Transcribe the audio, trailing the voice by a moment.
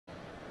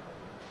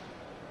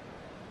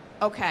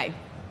Okay,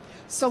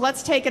 so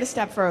let's take it a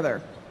step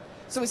further.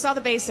 So we saw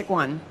the basic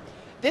one.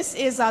 This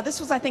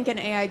was, I think, an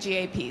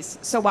AIGA piece.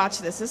 So watch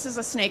this. This is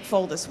a snake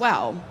fold as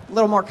well, a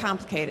little more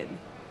complicated.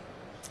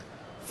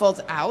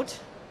 Folds out,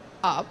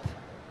 up,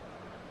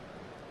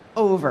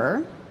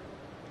 over,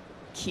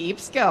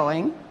 keeps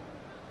going,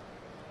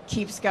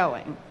 keeps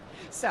going.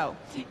 So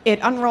it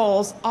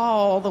unrolls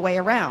all the way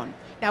around.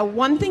 Now,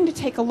 one thing to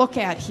take a look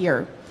at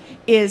here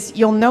is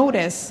you'll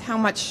notice how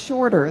much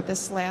shorter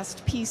this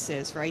last piece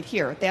is right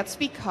here. That's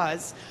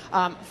because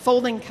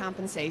folding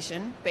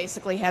compensation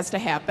basically has to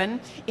happen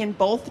in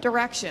both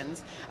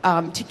directions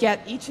to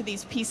get each of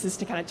these pieces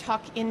to kind of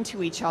tuck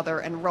into each other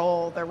and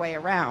roll their way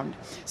around.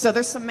 So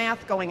there's some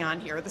math going on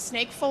here. The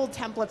snake fold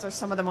templates are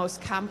some of the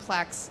most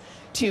complex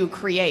to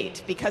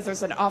create because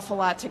there's an awful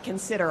lot to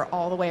consider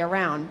all the way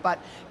around, but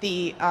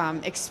the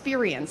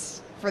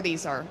experience for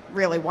these are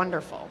really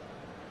wonderful.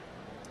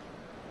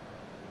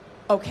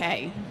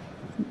 Okay,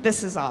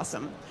 this is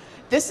awesome.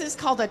 This is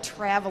called a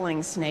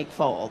traveling snake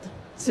fold.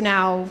 So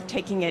now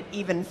taking it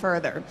even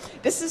further.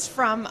 This is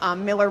from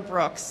Miller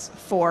Brooks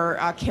for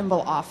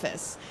Kimball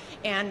Office.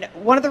 And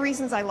one of the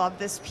reasons I love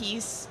this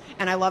piece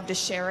and I love to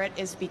share it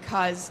is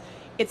because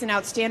it's an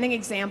outstanding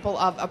example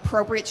of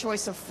appropriate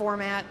choice of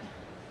format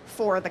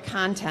for the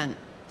content.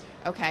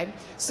 Okay,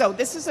 so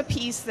this is a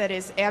piece that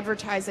is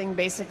advertising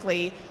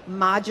basically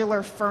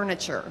modular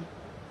furniture.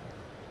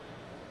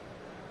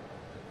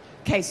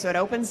 Okay, so it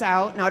opens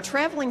out. Now, a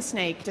traveling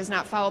snake does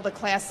not follow the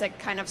classic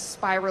kind of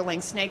spiraling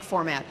snake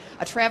format.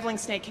 A traveling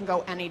snake can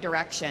go any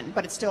direction,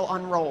 but it still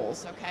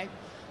unrolls, okay?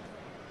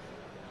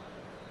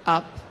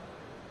 Up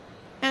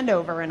and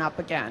over and up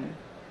again.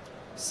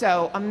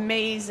 So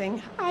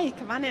amazing. Hi,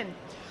 come on in.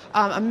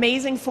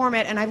 Amazing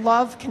format, and I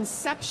love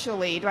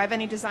conceptually. Do I have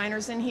any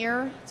designers in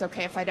here? It's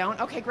okay if I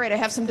don't. Okay, great. I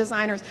have some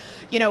designers.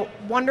 You know,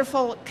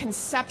 wonderful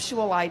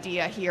conceptual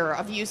idea here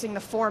of using the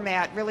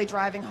format, really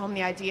driving home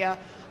the idea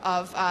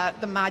of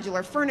the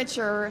modular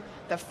furniture,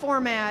 the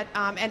format,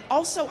 and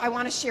also I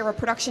want to share a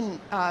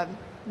production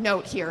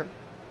note here.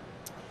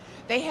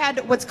 They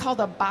had what's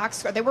called a box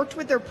score. They worked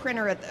with their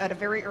printer at a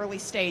very early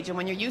stage, and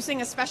when you're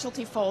using a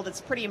specialty fold,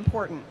 it's pretty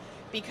important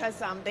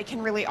because they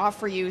can really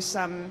offer you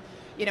some,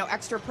 you know,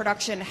 extra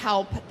production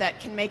help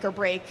that can make or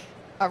break,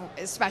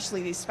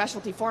 especially these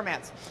specialty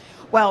formats.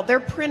 Well,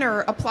 their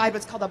printer applied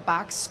what's called a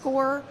box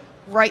score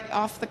right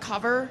off the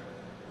cover,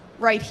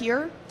 right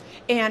here.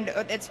 And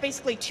it's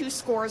basically two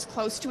scores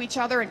close to each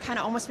other and kind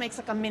of almost makes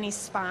like a mini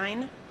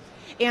spine.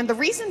 And the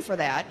reason for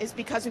that is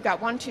because we've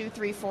got 1, 2,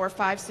 3, 4,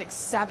 5, 6,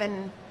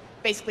 7,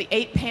 basically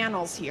 8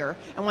 panels here.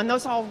 And when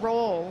those all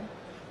roll,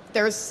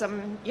 there's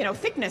some, you know,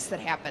 thickness that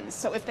happens.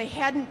 So if they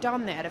hadn't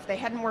done that, if they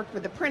hadn't worked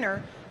with the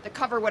printer, the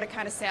cover would have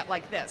kind of sat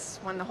like this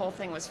when the whole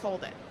thing was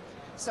folded.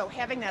 So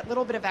having that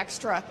little bit of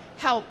extra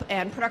help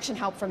and production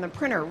help from the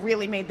printer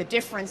really made the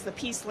difference. The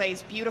piece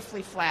lays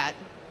beautifully flat.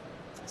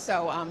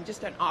 So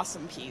just an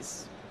awesome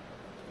piece.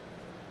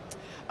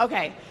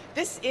 Okay,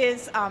 this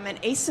is an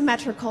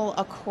asymmetrical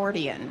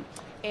accordion.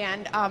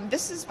 And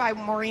this is by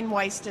Maureen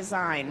Weiss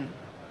Design.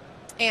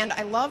 And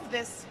I love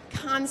this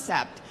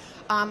concept.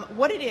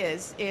 What it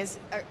is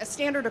a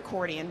standard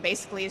accordion.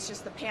 Basically, it's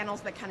just the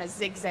panels that kind of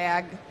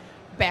zigzag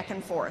back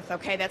and forth.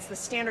 Okay, that's the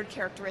standard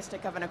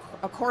characteristic of an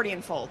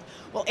accordion fold.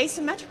 Well,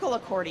 asymmetrical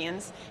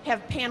accordions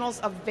have panels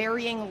of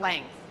varying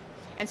length.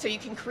 And so you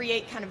can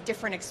create kind of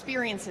different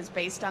experiences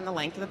based on the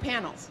length of the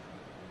panels.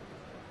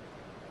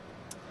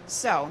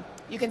 So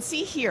you can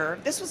see here,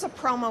 this was a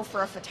promo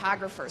for a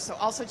photographer. So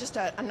also just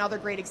another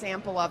great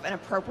example of an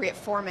appropriate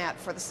format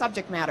for the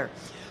subject matter.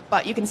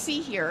 But you can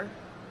see here,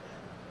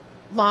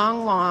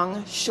 long,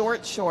 long,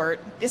 short, short.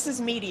 This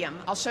is medium.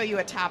 I'll show you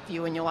a top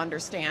view and you'll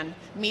understand.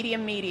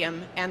 Medium,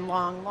 medium, and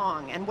long,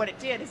 long. And what it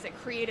did is it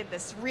created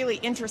this really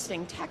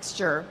interesting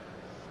texture.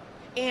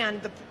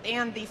 And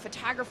the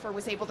photographer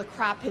was able to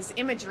crop his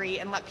imagery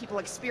and let people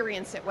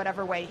experience it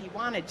whatever way he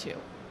wanted to.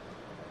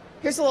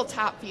 Here's a little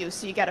top view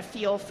so you get a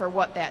feel for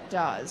what that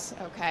does,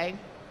 okay?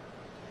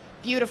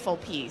 Beautiful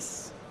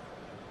piece.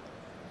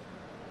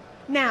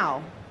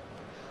 Now,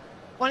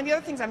 one of the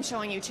other things I'm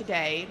showing you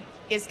today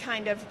is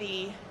kind of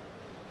the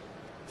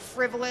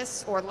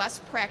frivolous or less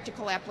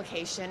practical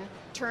application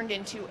turned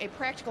into a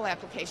practical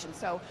application.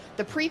 So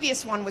the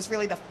previous one was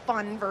really the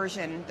fun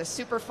version, the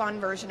super fun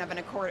version of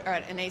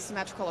an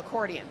asymmetrical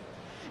accordion.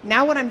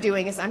 Now what I'm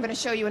doing is I'm going to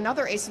show you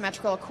another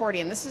asymmetrical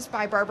accordion. This is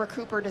by Barbara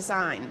Cooper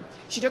Design.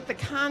 She took the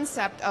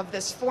concept of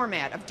this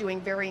format of doing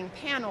varying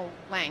panel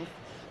length,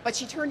 but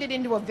she turned it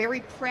into a very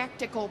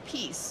practical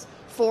piece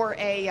for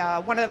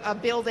a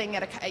building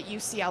at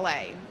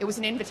UCLA. It was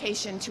an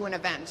invitation to an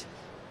event.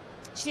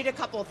 She did a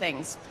couple of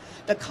things.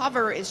 The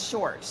cover is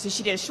short, so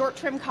she did a short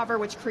trim cover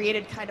which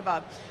created kind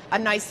of a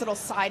nice little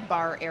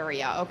sidebar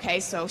area, okay?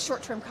 So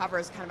short trim cover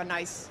is kind of a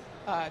nice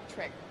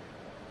trick.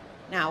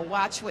 Now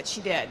watch what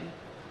she did.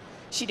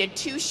 She did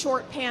 2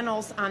 short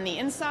panels on the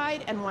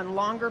inside and 1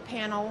 longer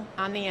panel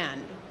on the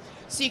end.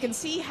 So you can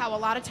see how a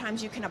lot of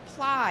times you can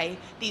apply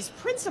these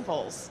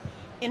principles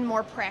in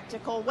more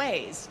practical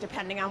ways,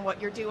 depending on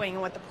what you're doing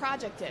and what the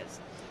project is.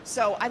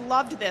 So I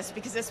loved this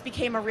because this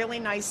became a really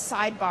nice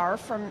sidebar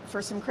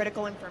for some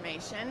critical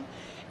information,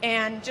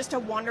 and just a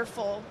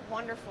wonderful,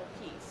 wonderful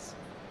piece.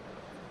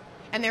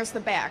 And there's the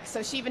back.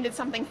 So she even did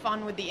something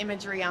fun with the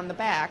imagery on the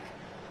back.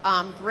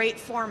 Great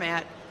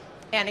format.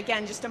 And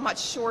again, just a much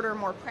shorter,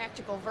 more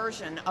practical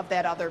version of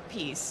that other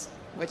piece,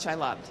 which I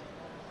loved.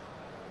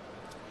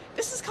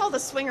 This is called a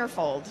swinger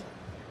fold.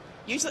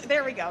 Usually,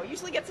 there we go.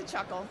 Usually gets a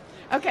chuckle.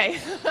 Okay.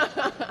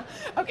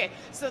 Okay.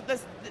 So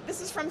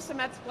this is from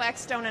Semets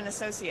Blackstone and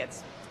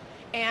Associates,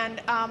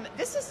 and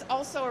this is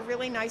also a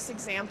really nice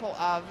example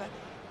of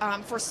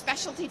for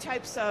specialty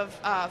types of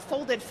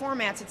folded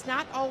formats. It's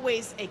not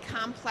always a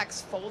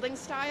complex folding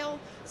style.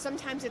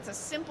 Sometimes it's a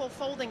simple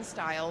folding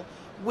style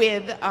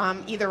with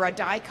either a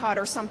die cut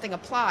or something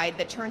applied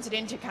that turns it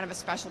into kind of a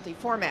specialty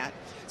format.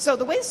 So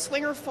the way the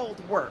swinger fold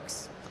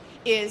works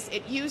is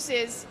it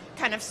uses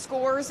kind of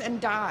scores and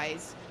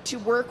dies to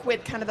work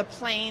with kind of the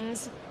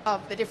planes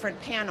of the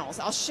different panels.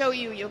 I'll show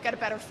you, you'll get a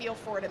better feel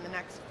for it in the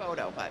next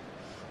photo. But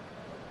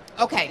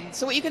okay,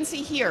 so what you can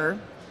see here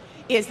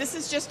is this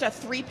is just a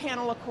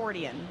 3-panel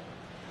accordion,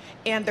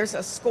 and there's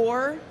a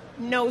score,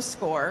 no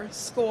score,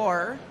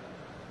 score,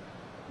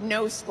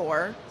 no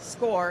score,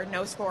 score,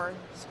 no score,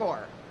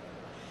 score.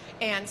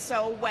 And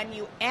so when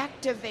you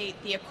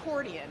activate the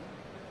accordion,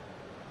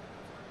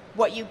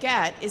 what you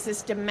get is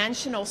this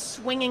dimensional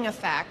swinging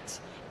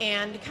effect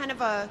and kind of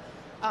a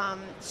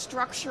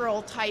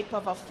structural type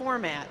of a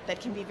format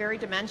that can be very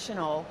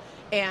dimensional.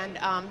 And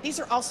these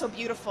are also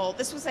beautiful.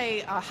 This was a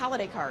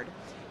holiday card,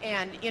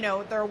 and you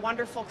know, they're a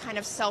wonderful kind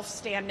of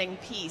self-standing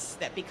piece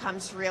that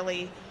becomes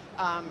really,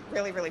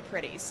 really, really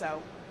pretty.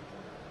 So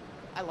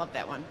I love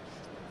that one.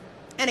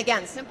 And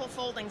again, simple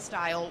folding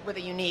style with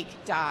a unique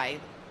die.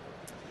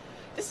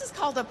 This is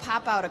called a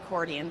pop-out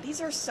accordion.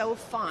 These are so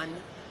fun.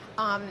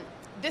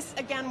 This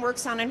again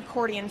works on an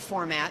accordion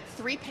format,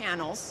 3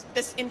 panels.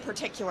 This in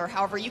particular,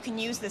 however, you can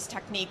use this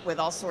technique with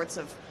all sorts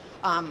of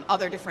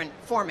other different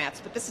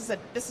formats. But this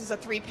is a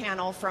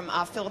 3-panel from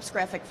Phillips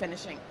Graphic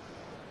Finishing.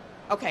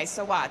 Okay,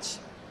 so watch.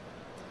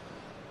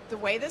 The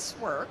way this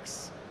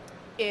works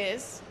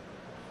is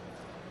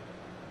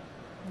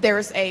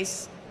there's a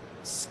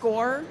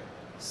score,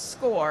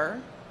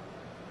 score,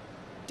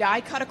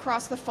 die cut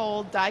across the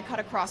fold, die cut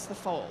across the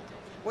fold.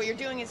 What you're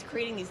doing is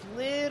creating these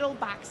little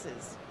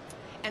boxes.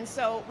 And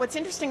so what's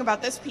interesting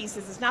about this piece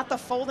is it's not the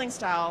folding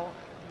style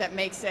that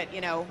makes it,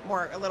 you know,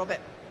 a little bit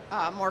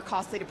more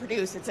costly to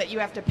produce. It's that you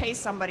have to pay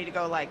somebody to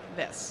go like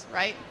this,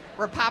 right?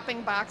 We're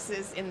popping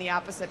boxes in the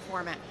opposite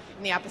format,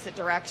 in the opposite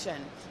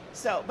direction.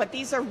 So, but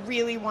these are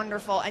really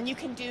wonderful, and you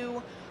can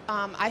do,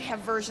 I have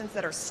versions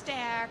that are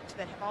stacked,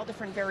 that have all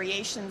different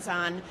variations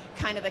on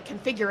kind of the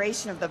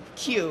configuration of the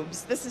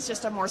cubes. This is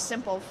just a more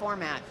simple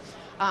format.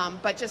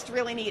 But just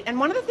really neat. And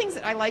one of the things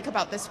that I like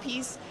about this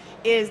piece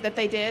is that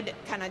they did,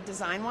 kind of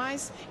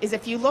design-wise, is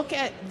if you look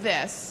at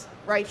this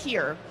right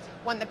here,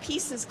 when the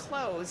piece is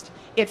closed,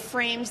 it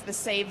frames the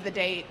save the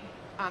date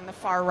on the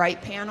far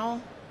right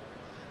panel.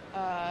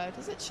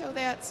 Does it show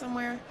that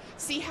somewhere?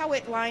 See how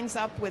it lines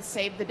up with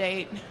save the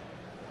date?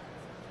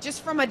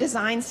 Just from a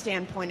design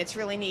standpoint, it's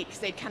really neat because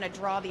they kind of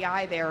draw the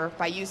eye there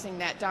by using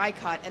that die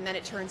cut, and then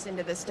it turns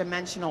into this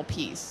dimensional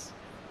piece.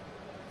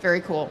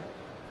 Very cool.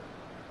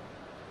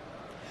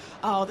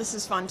 Oh, this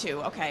is fun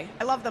too. Okay,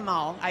 I love them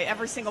all.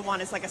 Every single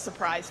one is like a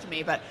surprise to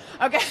me, but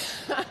okay.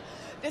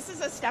 This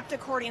is a stepped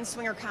accordion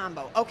swinger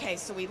combo. Okay,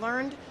 so we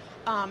learned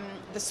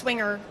the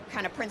swinger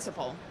kind of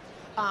principle.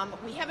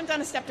 We haven't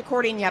done a stepped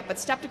accordion yet, but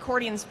stepped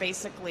accordions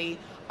basically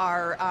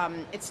are,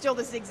 it's still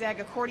the zigzag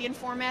accordion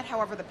format,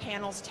 however the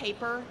panels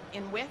taper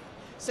in width,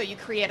 so you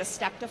create a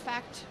stepped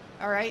effect,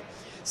 all right?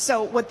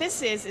 So what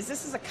this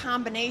is a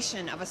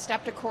combination of a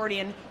stepped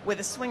accordion with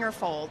a swinger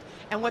fold,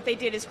 and what they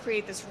did is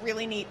create this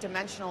really neat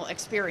dimensional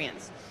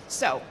experience.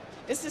 So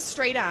this is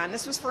straight on.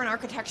 This was for an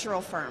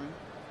architectural firm.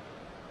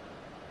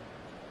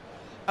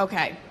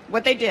 Okay,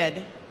 what they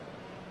did,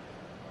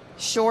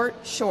 short,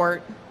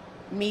 short,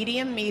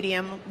 medium,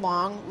 medium,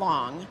 long,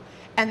 long,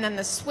 and then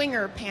the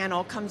swinger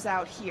panel comes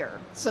out here.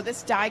 So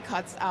this die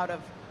cuts out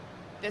of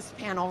this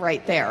panel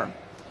right there.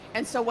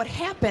 And so what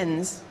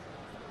happens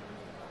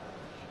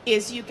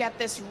is you get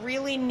this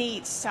really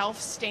neat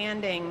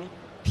self-standing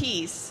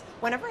piece.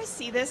 Whenever I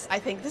see this, I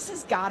think this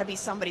has got to be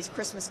somebody's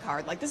Christmas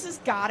card. Like, this has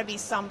got to be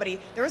somebody.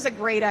 There is a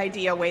great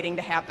idea waiting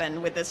to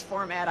happen with this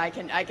format. I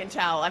can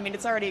tell. I mean,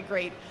 it's already a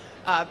great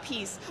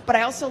piece. But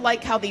I also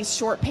like how these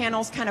short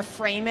panels kind of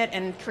frame it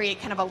and create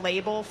kind of a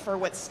label for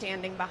what's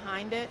standing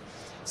behind it.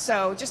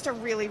 So just a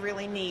really,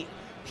 really neat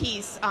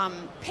piece.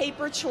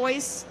 Paper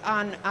choice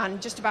on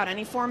just about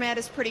any format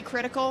is pretty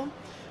critical.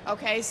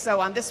 Okay,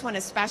 so on this one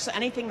especially,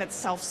 anything that's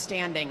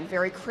self-standing,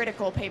 very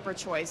critical paper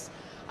choice.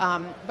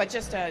 But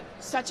just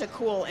such a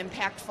cool,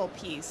 impactful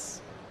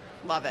piece.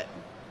 Love it.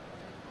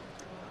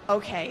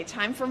 Okay,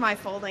 time for my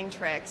folding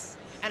tricks.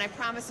 And I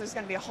promise there's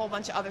going to be a whole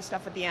bunch of other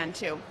stuff at the end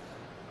too.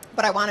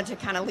 But I wanted to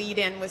kind of lead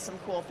in with some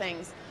cool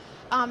things.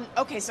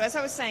 Okay, so as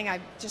I was saying,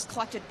 I've just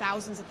collected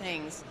thousands of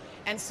things.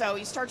 And so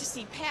you start to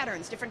see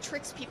patterns, different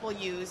tricks people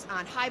use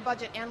on high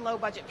budget and low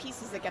budget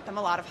pieces that get them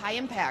a lot of high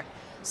impact.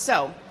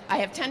 So I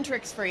have 10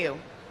 tricks for you.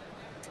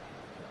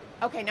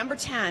 Okay, number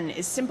 10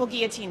 is simple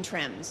guillotine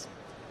trims.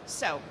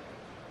 So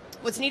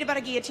what's neat about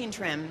a guillotine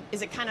trim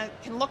is it kind of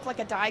can look like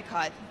a die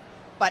cut,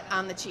 but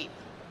on the cheap.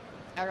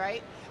 All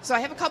right? So I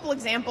have a couple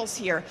examples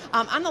here.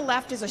 On the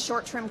left is a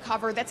short trim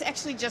cover. That's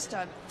actually just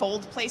a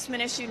fold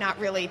placement issue, not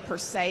really per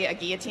se a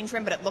guillotine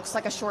trim, but it looks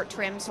like a short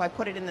trim, so I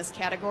put it in this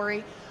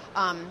category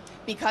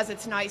because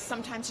it's nice.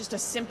 Sometimes just a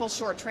simple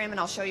short trim, and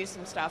I'll show you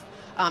some stuff,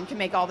 can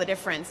make all the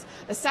difference.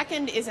 The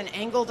second is an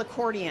angled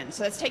accordion.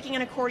 So that's taking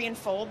an accordion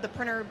fold. The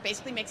printer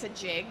basically makes a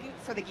jig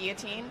for the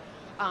guillotine.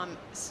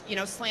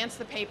 Slants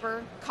the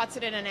paper, cuts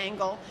it at an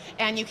angle,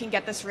 and you can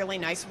get this really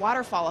nice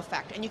waterfall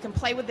effect. And you can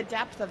play with the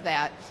depth of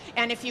that.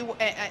 And if you,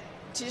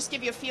 to just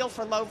give you a feel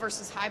for low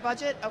versus high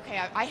budget,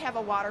 okay, I have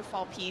a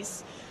waterfall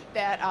piece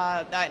that,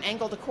 an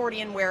angled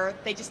accordion where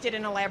they just did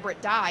an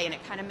elaborate die, and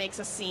it kind of makes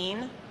a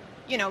scene.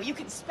 You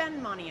can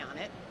spend money on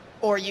it,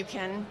 or you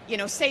can,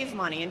 save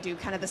money and do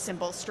kind of the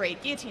simple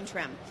straight guillotine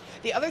trim.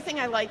 The other thing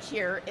I like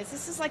here is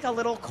this is like a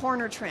little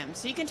corner trim.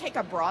 So you can take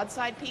a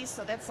broadside piece,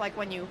 so that's like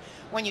when you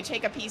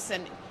take a piece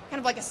and kind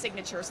of like a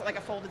signature, so like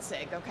a folded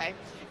sig, okay?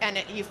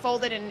 And you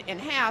fold it in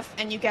half,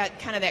 and you get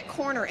kind of that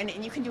corner, and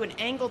you can do an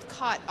angled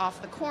cut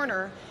off the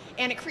corner,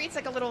 and it creates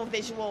like a little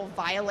visual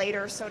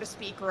violator, so to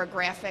speak, or a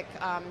graphic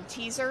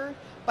teaser,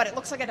 but it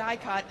looks like a die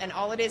cut, and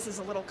all it is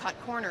a little cut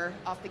corner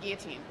off the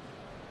guillotine.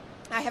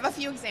 I have a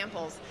few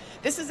examples.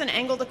 This is an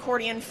angled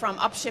accordion from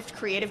Upshift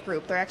Creative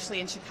Group. They're actually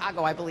in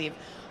Chicago, I believe.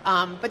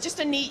 But just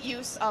a neat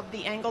use of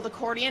the angled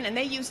accordion, and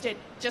they used it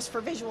just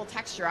for visual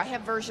texture. I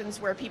have versions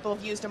where people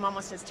have used them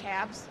almost as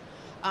tabs,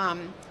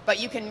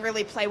 but you can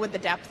really play with the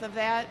depth of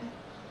that.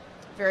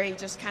 Very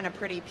just kind of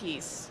pretty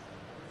piece.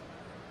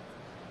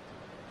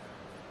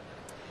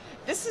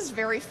 This is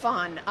very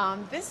fun.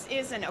 This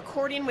is an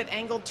accordion with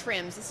angled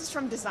trims. This is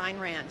from Design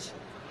Ranch,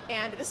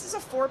 and this is a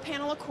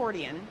 4-panel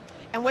accordion.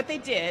 And what they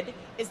did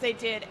is they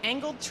did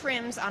angled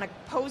trims on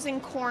opposing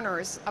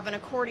corners of an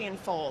accordion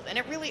fold. And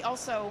it really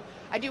also,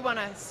 I do want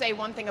to say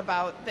one thing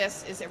about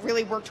this, is it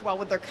really worked well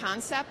with their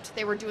concept.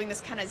 They were doing this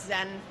kind of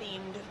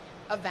Zen-themed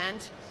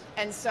event.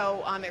 And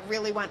so it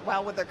really went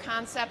well with their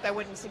concept. I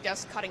wouldn't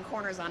suggest cutting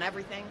corners on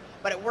everything,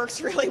 but it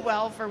works really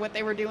well for what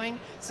they were doing.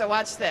 So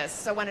watch this.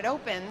 So when it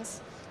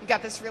opens, you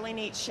got this really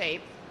neat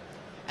shape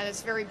and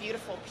this very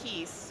beautiful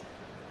piece.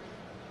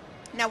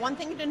 Now, one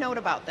thing to note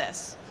about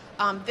this,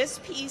 this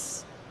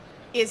piece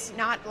is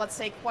not, let's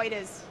say, quite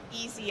as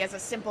easy as a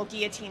simple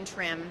guillotine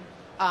trim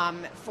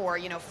for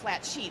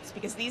flat sheets,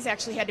 because these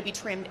actually had to be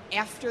trimmed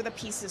after the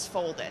piece is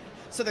folded.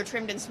 So they're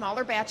trimmed in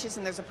smaller batches,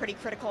 and there's a pretty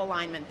critical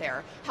alignment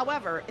there.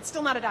 However, it's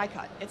still not a die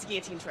cut, it's a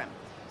guillotine trim.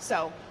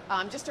 So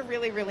just a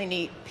really, really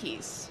neat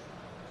piece.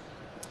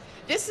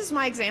 This is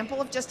my example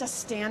of just a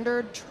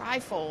standard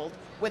trifold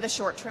with a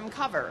short trim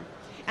cover.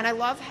 And I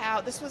love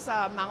how, this was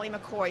Molly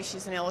McCoy,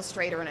 she's an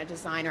illustrator and a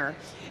designer.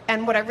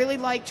 And what I really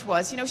liked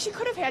was, she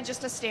could have had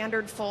just a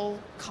standard full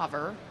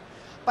cover,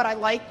 but I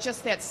like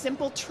just that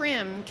simple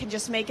trim can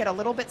just make it a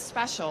little bit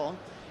special.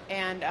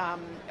 And,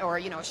 or,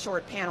 a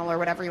short panel or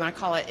whatever you want to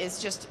call it,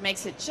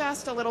 makes it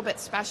just a little bit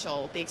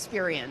special, the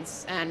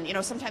experience. And,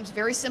 sometimes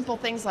very simple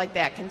things like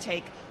that can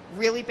take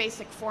really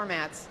basic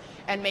formats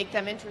and make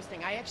them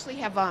interesting. I actually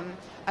have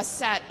a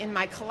set in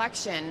my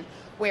collection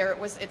where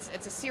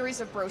it's a series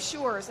of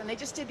brochures, and they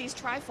just did these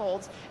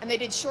trifolds, and they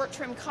did short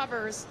trim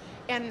covers,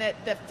 and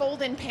the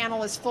fold-in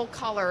panel is full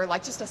color,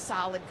 like just a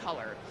solid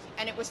color.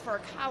 And it was for a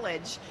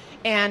college,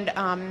 and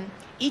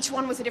each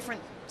one was a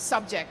different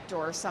subject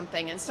or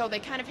something, and so they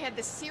kind of had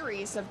this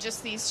series of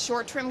just these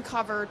short trim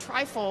cover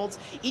trifolds.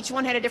 Each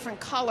one had a different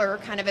color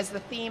kind of as the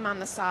theme on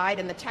the side,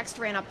 and the text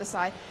ran up the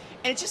side,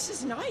 and it just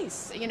is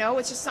nice,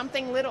 it's just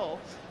something little,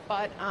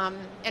 but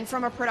and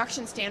from a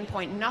production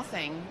standpoint,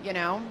 nothing,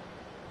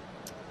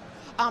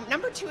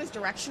 Number 2 is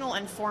directional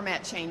and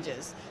format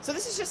changes. So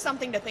this is just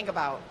something to think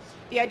about.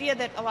 The idea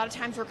that a lot of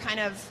times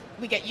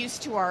we get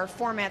used to our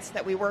formats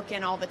that we work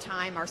in all the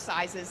time, our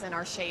sizes and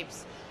our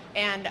shapes.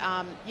 And,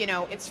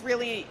 it's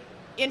really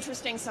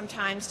interesting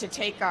sometimes to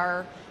take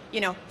our,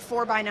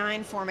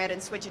 4x9 format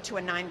and switch it to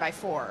a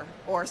 9x4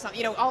 or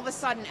something. All of a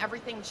sudden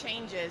everything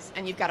changes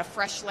and you've got a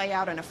fresh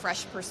layout and a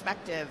fresh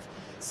perspective.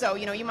 So,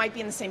 you might be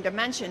in the same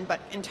dimension, but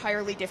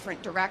entirely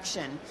different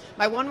direction.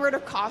 My one word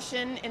of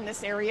caution in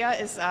this area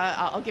is,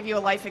 I'll give you a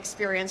life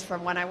experience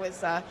from when I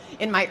was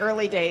in my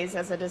early days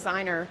as a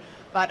designer.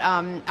 But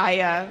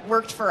I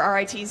worked for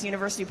RIT's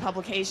University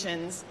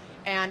Publications,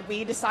 and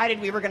we decided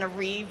we were going to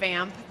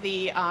revamp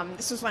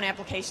this was when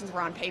applications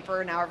were on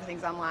paper. Now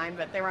everything's online,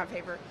 but they were on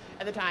paper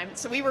at the time.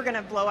 So we were going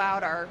to blow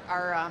out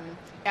our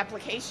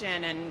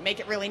application and make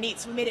it really neat.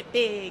 So we made it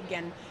big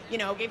and,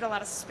 gave it a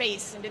lot of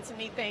space and did some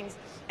neat things.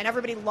 And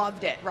everybody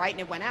loved it, right? And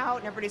it went out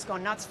and everybody's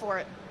going nuts for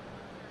it.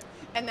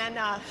 And then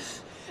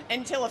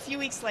until a few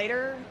weeks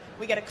later,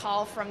 we get a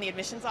call from the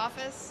admissions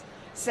office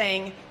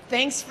saying,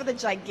 thanks for the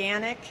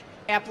gigantic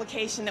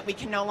application that we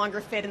can no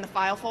longer fit in the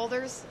file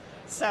folders.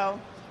 So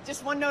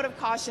just one note of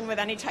caution with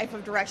any type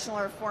of directional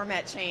or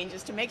format change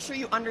is to make sure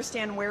you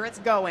understand where it's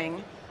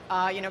going,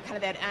 kind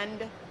of that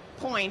end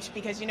point,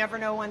 because you never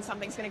know when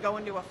something's going to go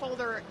into a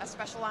folder, a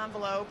special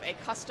envelope, a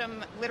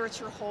custom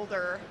literature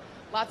holder.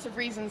 Lots of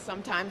reasons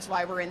sometimes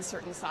why we're in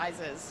certain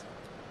sizes.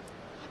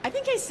 I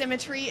think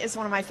asymmetry is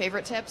one of my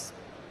favorite tips.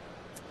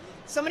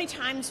 So many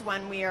times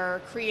when we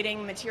are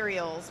creating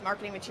materials,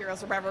 marketing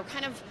materials, or whatever, we're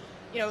kind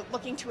of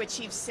looking to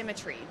achieve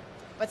symmetry.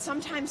 But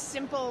sometimes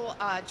simple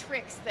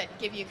tricks that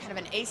give you kind of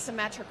an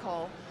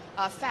asymmetrical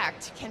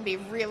effect can be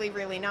really,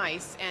 really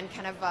nice and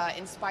kind of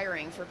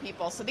inspiring for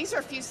people. So these are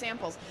a few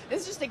samples.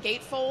 This is just a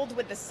gatefold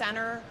with the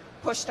center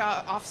pushed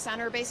off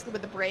center, basically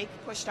with the break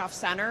pushed off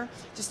center.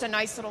 Just a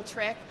nice little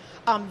trick.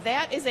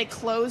 That is a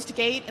closed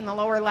gate in the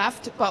lower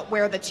left, but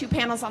where the two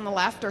panels on the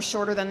left are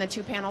shorter than the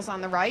two panels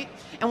on the right.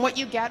 And what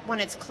you get when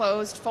it's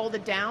closed,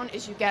 folded down,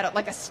 is you get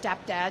like a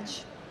stepped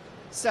edge.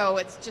 So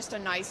it's just a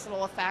nice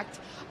little effect.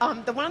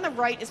 The one on the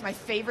right is my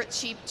favorite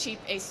cheap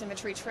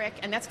asymmetry trick,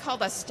 and that's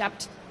called a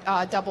stepped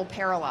double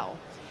parallel.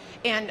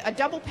 And a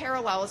double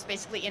parallel is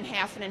basically in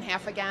half and in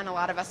half again. A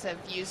lot of us have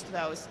used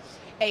those.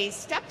 A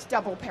stepped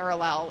double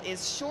parallel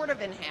is short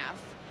of in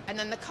half, and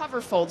then the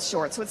cover folds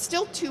short. So it's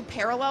still two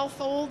parallel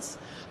folds,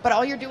 but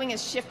all you're doing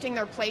is shifting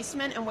their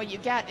placement, and what you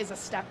get is a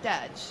stepped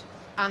edge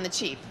on the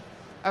cheap.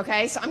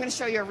 Okay, so I'm going to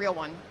show you a real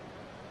one.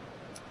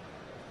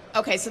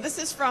 Okay, so this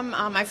is from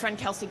my friend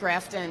Kelsey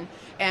Grafton,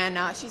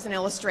 and she's an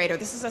illustrator.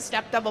 This is a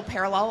step double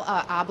parallel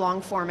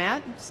oblong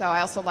format, so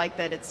I also like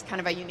that it's kind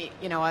of a unique,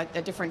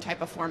 a different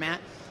type of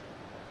format.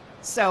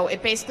 So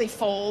it basically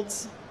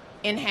folds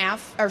in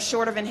half, or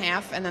short of in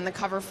half, and then the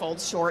cover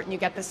folds short, and you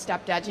get this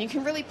stepped edge. And you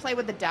can really play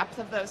with the depth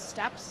of those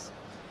steps.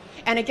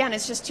 And again,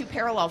 it's just two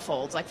parallel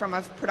folds. Like from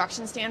a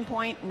production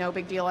standpoint, no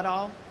big deal at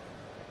all.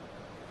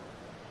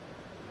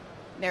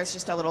 There's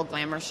just a little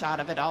glamour shot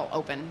of it all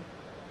open.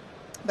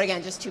 But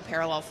again, just two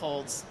parallel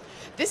folds.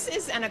 This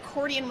is an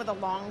accordion with a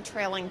long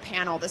trailing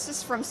panel. This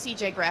is from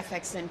CJ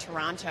Graphics in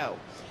Toronto.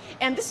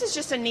 And this is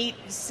just a neat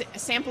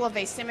sample of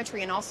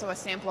asymmetry and also a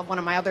sample of one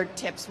of my other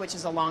tips, which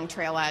is a long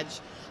trail edge.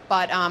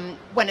 But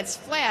when it's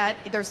flat,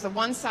 there's the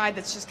one side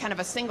that's just kind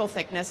of a single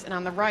thickness, and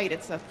on the right,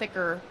 it's a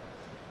thicker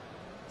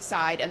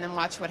side, and then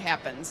watch what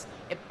happens.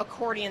 It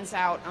accordions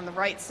out on the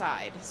right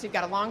side. So you've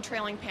got a long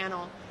trailing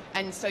panel,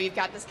 and so you've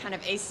got this kind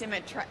of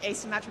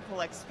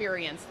asymmetrical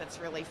experience that's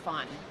really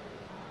fun.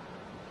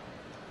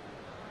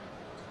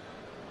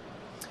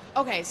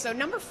 Okay, so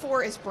number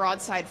 4 is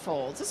broadside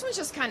folds. This one's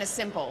just kind of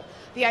simple.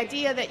 The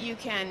idea that you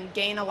can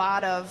gain a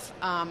lot of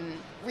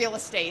real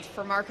estate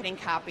for marketing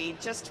copy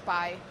just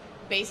by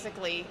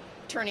basically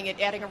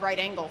adding a right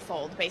angle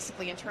fold,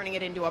 basically, and turning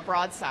it into a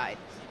broadside.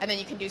 And then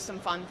you can do some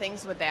fun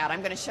things with that. I'm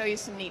going to show you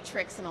some neat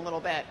tricks in a little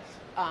bit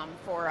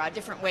for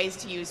different ways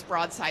to use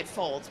broadside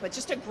folds. But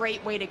just a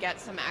great way to get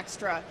some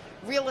extra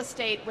real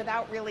estate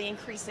without really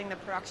increasing the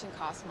production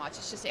cost much.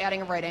 It's just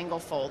adding a right angle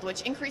fold,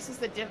 which increases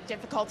the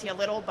difficulty a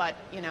little, but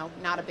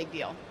not a big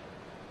deal.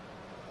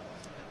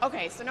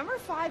 Okay, so number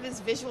 5 is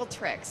visual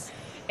tricks.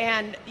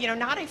 And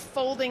not a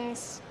folding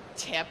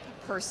tip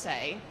per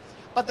se,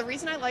 but the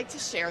reason I like to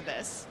share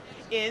this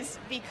is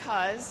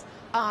because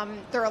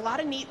there are a lot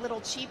of neat little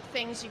cheap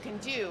things you can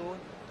do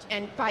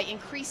and by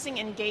increasing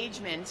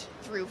engagement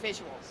through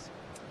visuals.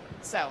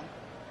 So,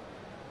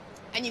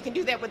 and you can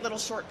do that with little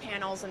short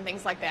panels and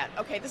things like that.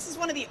 Okay, this is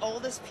one of the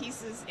oldest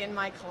pieces in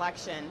my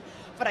collection,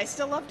 but I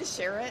still love to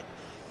share it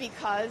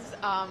because,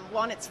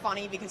 one, it's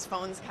funny because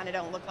phones kind of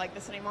don't look like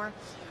this anymore.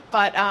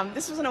 But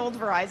this was an old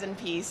Verizon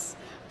piece,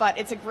 but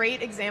it's a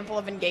great example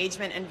of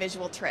engagement and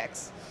visual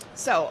tricks.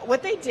 So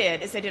what they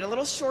did is they did a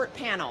little short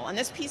panel, and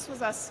this piece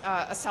was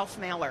a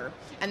self-mailer,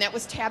 and that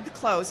was tabbed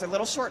closed, a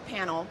little short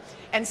panel,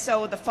 and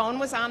so the phone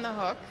was on the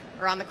hook,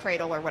 or on the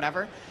cradle, or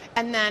whatever,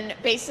 and then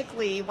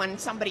basically when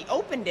somebody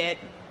opened it,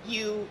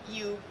 you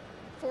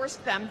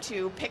forced them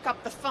to pick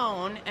up the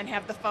phone and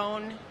have the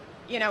phone,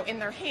 in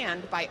their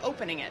hand by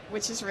opening it,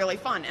 which is really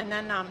fun. And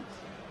then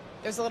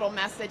there's a little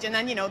message, and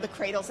then, the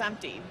cradle's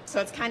empty. So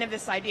it's kind of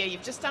this idea.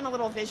 You've just done a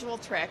little visual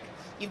trick.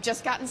 You've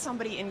just gotten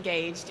somebody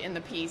engaged in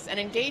the piece, and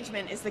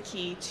engagement is the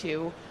key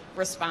to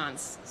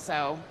response.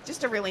 So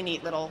just a really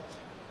neat little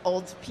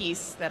old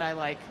piece that I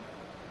like.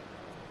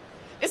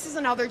 This is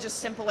another just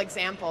simple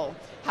example,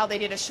 how they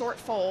did a short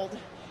fold,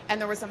 and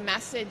there was a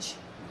message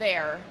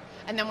there,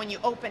 and then when you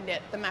opened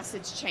it, the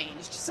message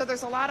changed. So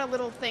there's a lot of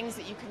little things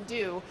that you can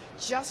do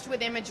just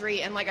with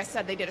imagery, and like I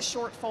said, they did a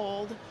short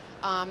fold,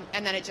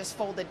 and then it just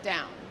folded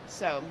down.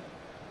 So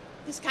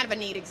this is kind of a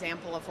neat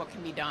example of what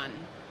can be done.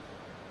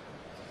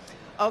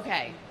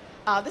 Okay,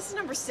 this is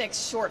number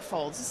 6, short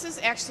folds. This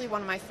is actually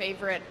one of my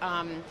favorite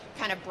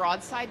kind of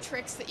broadside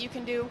tricks that you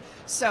can do.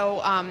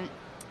 So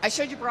I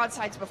showed you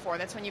broadsides before.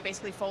 That's when you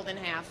basically fold in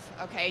half,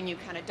 okay, and you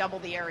kind of double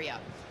the area.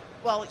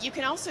 Well, you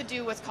can also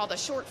do what's called a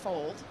short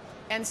fold.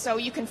 And so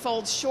you can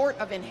fold short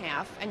of in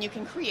half, and you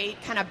can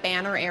create kind of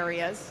banner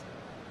areas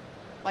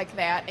like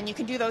that, and you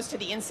can do those to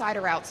the inside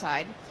or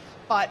outside.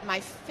 But my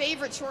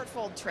favorite short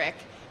fold trick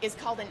is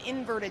called an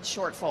inverted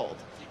short fold.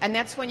 And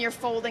that's when you're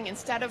folding,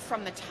 instead of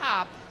from the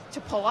top to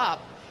pull up,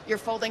 you're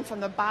folding from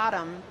the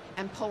bottom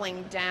and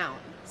pulling down,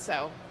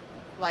 so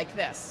like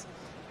this.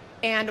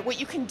 And what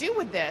you can do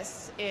with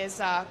this is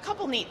a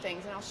couple neat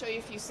things, and I'll show you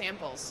a few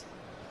samples.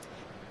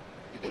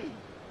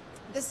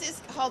 This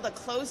is called a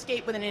closed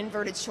gate with an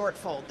inverted short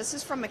fold. This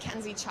is from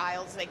Mackenzie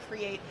Childs. They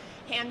create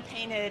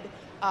hand-painted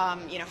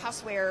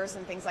housewares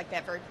and things like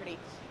that, very pretty.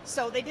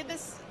 So they did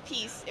this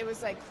piece. It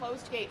was a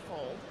closed gate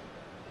fold.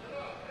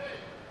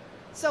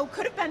 So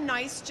could have been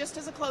nice just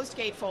as a closed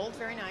gate fold,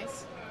 very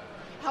nice.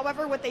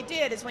 However, what they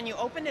did is when you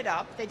opened it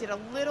up, they did a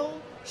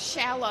little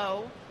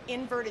shallow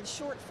inverted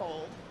short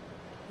fold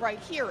right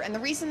here. And the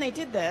reason they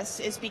did this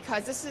is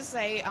because this is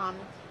a kind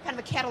of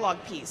a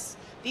catalog piece.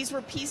 These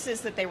were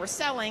pieces that they were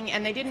selling,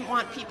 and they didn't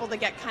want people to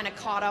get kind of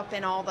caught up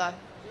in all the,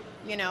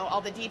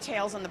 all the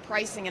details and the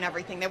pricing and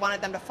everything. They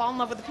wanted them to fall in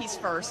love with the piece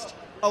first,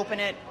 open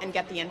it, and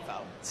get the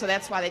info. So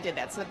that's why they did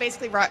that. So they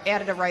basically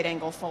added a right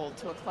angle fold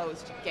to a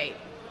closed gate.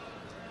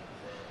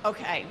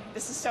 Okay,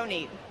 this is so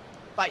neat,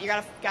 but you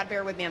gotta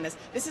bear with me on this.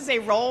 This is a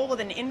roll with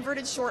an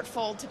inverted short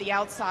fold to the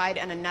outside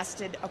and a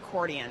nested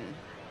accordion.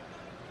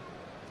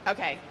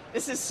 Okay,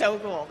 this is so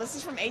cool. This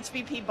is from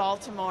HBP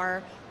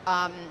Baltimore,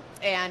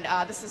 and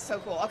this is so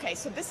cool. Okay,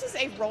 so this is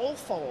a roll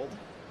fold.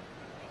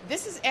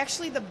 This is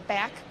actually the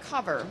back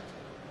cover.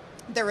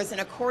 There is an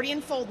accordion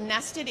fold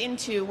nested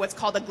into what's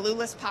called a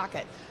glueless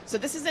pocket. So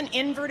this is an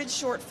inverted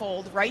short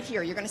fold right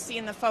here. You're going to see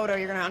in the photo,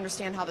 you're going to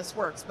understand how this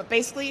works. But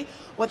basically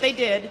what they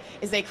did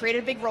is they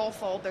created a big roll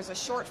fold. There's a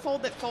short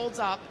fold that folds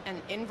up,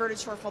 an inverted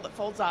short fold that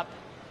folds up,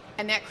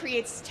 and that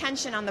creates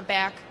tension on the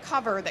back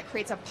cover that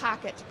creates a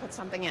pocket to put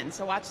something in.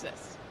 So watch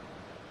this.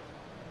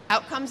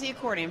 Out comes the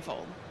accordion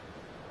fold.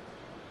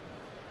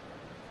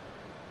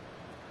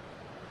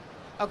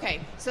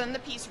 Okay, so then the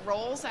piece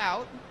rolls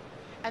out,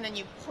 and then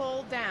you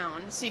pull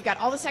down. So you've got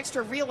all this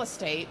extra real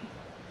estate,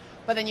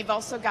 but then you've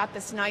also got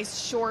this nice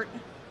short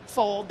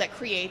fold that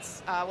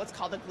creates what's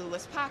called a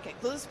glueless pocket.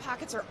 Glueless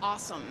pockets are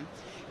awesome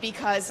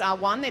because,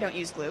 one, they don't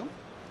use glue.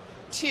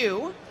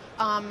 Two,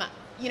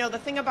 the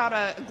thing about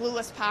a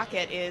glueless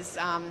pocket is,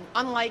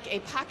 unlike a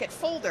pocket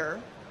folder,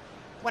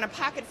 when a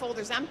pocket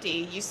folder is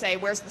empty, you say,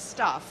 where's the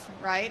stuff,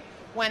 right?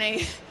 When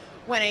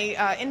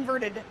a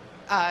inverted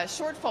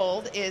short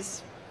fold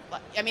is,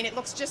 it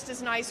looks just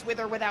as nice with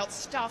or without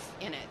stuff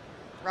in it,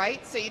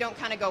 right? So you don't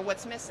kind of go,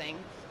 what's missing?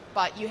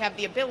 But you have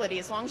the ability,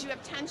 as long as you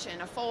have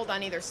tension, a fold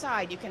on either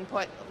side, you can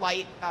put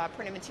light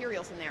printed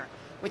materials in there,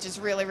 which is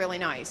really, really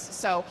nice.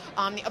 So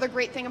the other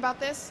great thing about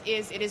this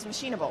is it is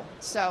machinable.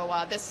 So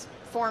this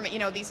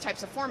format, these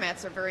types of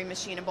formats are very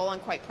machinable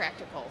and quite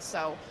practical.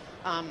 So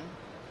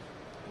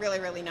really,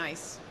 really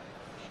nice.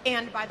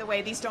 And by the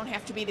way, these don't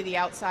have to be to the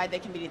outside. They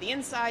can be to the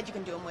inside. You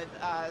can do them with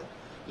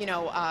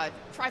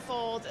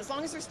trifolds. As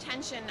long as there's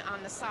tension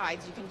on the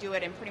sides, you can do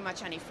it in pretty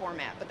much any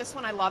format. But this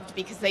one I loved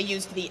because they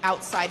used the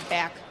outside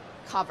back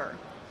cover.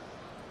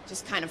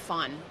 Just kind of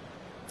fun.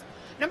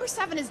 Number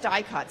 7 is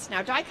die cuts.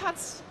 Now die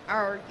cuts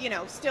are,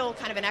 still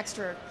kind of an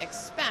extra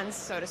expense,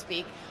 so to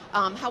speak.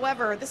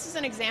 However, this is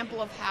an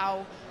example of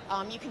how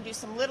you can do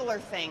some littler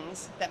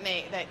things that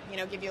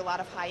give you a lot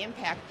of high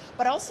impact.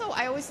 But also,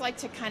 I always like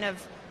to kind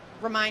of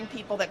remind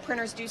people that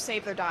printers do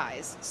save their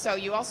dies. So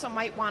you also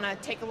might want to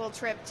take a little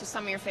trip to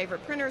some of your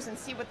favorite printers and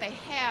see what they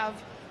have,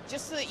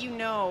 just so that you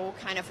know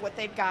kind of what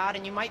they've got,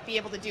 and you might be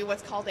able to do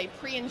what's called a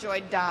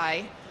pre-enjoyed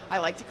die, I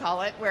like to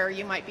call it, where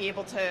you might be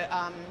able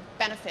to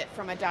benefit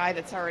from a die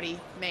that's already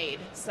made.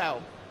 So,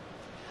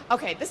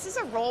 okay, this is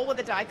a roll with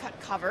a die cut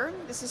cover.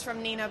 This is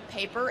from Nina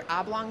Paper,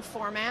 oblong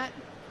format.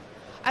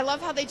 I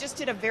love how they just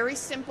did a very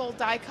simple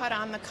die cut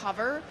on the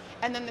cover,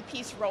 and then the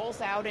piece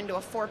rolls out into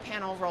a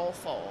 4-panel roll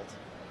fold.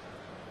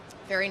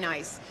 Very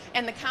nice.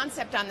 And the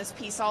concept on this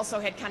piece also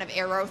had kind of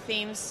arrow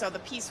themes, so the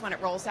piece, when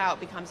it rolls out,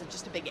 becomes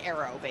just a big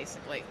arrow,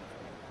 basically.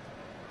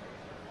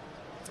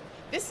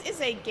 This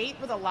is a gate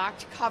with a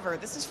locked cover.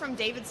 This is from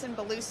Davidson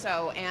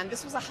Beluso, and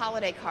this was a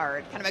holiday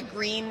card, kind of a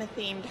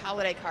green-themed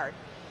holiday card.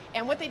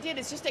 And what they did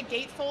is just a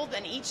gatefold,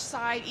 and each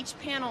side, each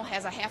panel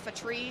has a half a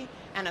tree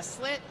and a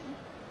slit.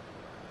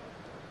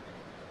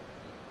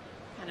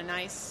 Kind of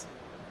nice.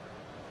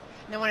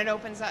 And then when it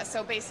opens up,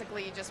 so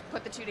basically you just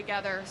put the two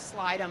together,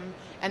 slide them,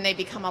 and they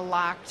become a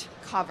locked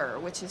cover,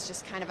 which is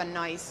just kind of a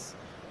nice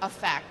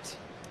effect.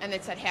 And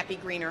it said Happy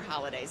Greener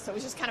Holidays. So it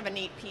was just kind of a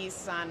neat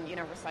piece on,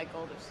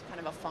 recycled. It was kind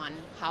of a fun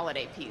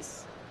holiday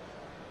piece.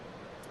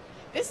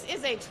 This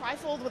is a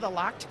trifold with a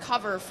locked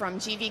cover from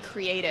GV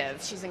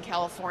Creative. She's in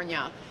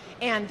California.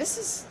 And this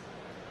is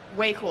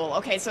way cool.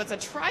 Okay, so it's a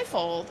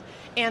trifold,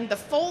 and the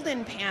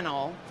fold-in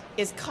panel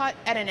is cut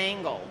at an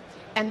angle.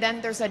 And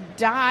then there's a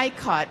die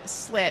cut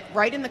slit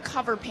right in the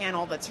cover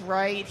panel that's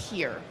right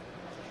here.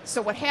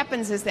 So what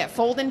happens is that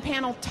fold-in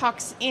panel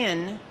tucks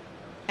in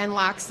and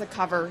locks the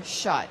cover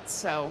shut.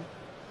 So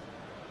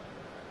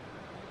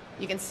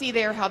you can see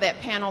there how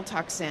that panel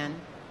tucks in.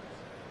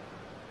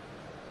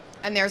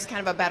 And there's kind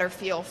of a better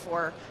feel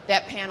for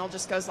that panel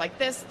just goes like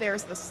this.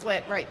 There's the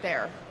slit right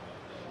there.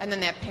 And then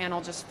that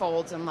panel just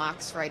folds and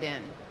locks right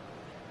in.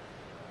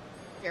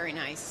 Very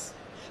nice.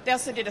 They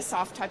also did a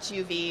soft touch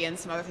UV and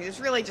some other things. It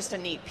was really just a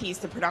neat piece.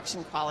 The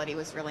production quality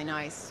was really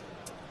nice.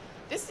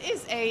 This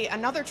is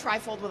another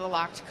trifold with a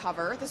locked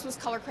cover. This was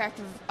Colorcraft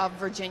of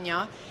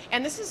Virginia,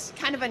 and this is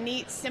kind of a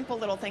neat, simple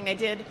little thing they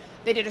did.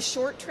 They did a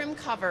short trim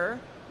cover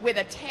with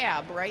a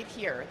tab right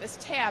here. This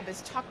tab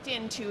is tucked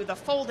into the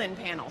fold-in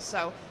panel.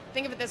 So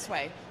think of it this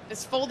way.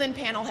 This fold-in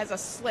panel has a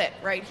slit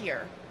right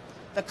here.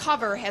 The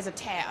cover has a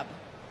tab.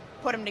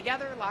 Put them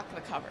together, lock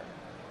the cover.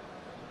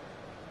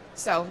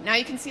 So now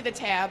you can see the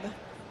tab.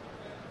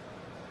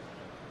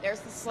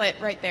 There's the slit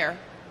right there.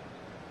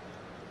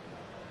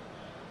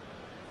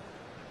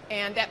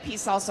 And that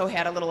piece also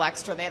had a little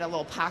extra. They had a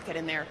little pocket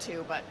in there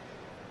too,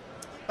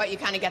 but you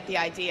kind of get the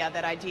idea.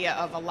 That idea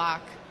of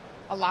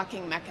a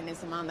locking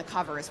mechanism on the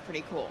cover is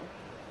pretty cool.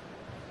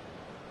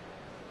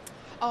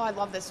 Oh, I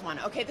love this one.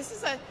 Okay, this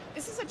is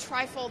a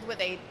trifold with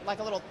a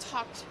little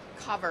tucked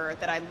cover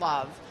that I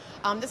love.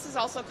 This is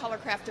also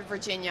Colorcraft of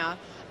Virginia.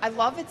 I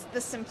love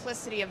the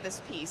simplicity of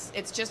this piece.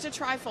 It's just a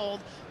trifold.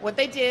 What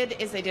they did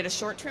is they did a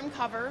short trim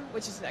cover,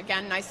 which is,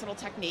 again, nice little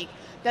technique.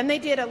 Then they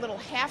did a little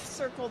half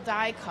circle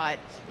die cut.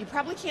 You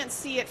probably can't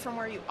see it from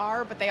where you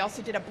are, but they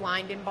also did a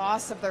blind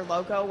emboss of their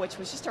logo, which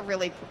was just a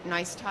really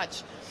nice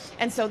touch.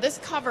 And so this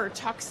cover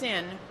tucks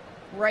in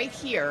right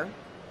here.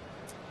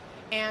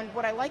 And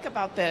what I like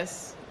about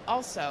this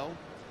also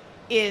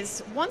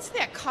is once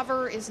that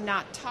cover is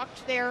not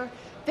tucked there,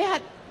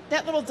 that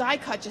little die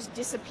cut just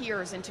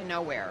disappears into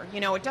nowhere. You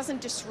know, it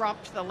doesn't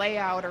disrupt the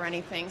layout or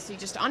anything, so you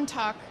just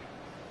untuck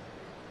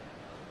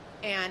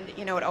and,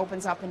 you know, it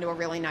opens up into a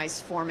really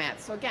nice format.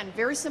 So again,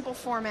 very simple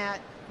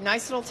format,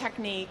 nice little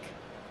technique.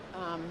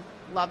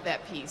 Love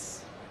that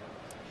piece.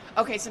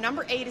 Okay, so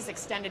number 8 is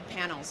extended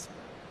panels.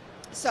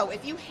 So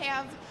if you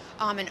have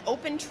an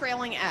open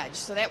trailing edge,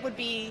 so that would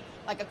be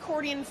like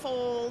accordion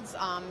folds,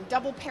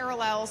 double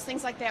parallels,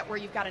 things like that, where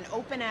you've got an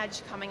open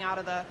edge coming out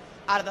of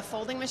the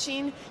folding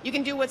machine, you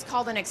can do what's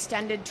called an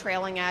extended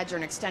trailing edge or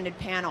an extended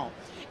panel.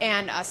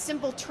 And a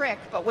simple trick,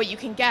 but what you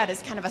can get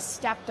is kind of a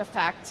stepped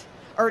effect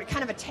or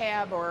kind of a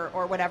tab or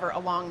whatever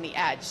along the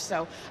edge.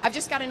 So I've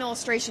just got an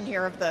illustration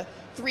here of the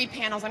 3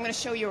 panels. I'm going to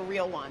show you a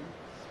real one,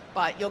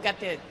 but you'll get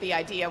the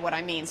idea what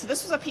I mean. So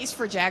this was a piece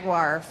for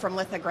Jaguar from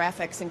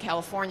Lithographics in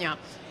California.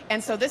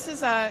 And so this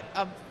is an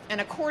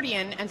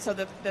accordion, and so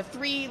the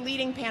 3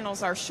 leading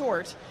panels are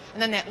short,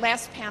 and then that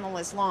last panel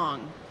is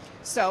long.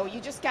 So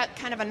you just get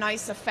kind of a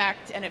nice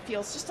effect, and it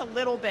feels just a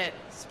little bit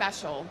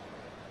special.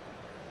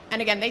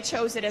 And again, they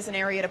chose it as an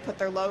area to put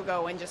their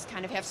logo and just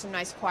kind of have some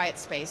nice quiet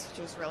space, which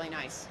was really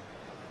nice.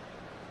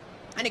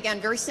 And again,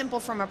 very simple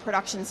from a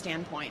production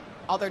standpoint.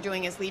 All they're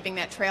doing is leaving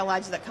that trail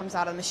edge that comes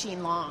out of the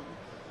machine long.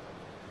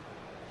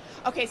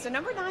 Okay, so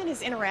number 9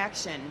 is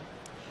interaction.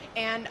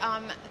 And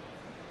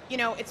you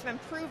know, it's been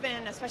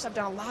proven, especially I've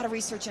done a lot of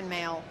research in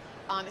mail,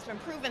 it's been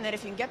proven that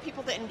if you can get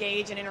people to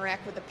engage and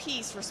interact with the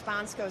piece,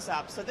 response goes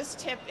up. So this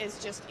tip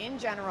is just, in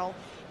general,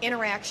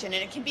 interaction,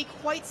 and it can be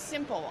quite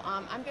simple.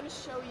 I'm going to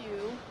show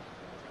you,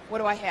 what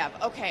do I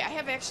have? Okay, I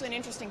have actually an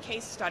interesting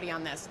case study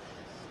on this.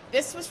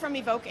 This was from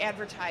Evoke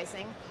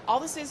Advertising.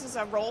 All this is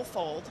a roll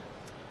fold,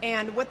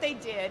 and what they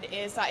did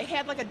is it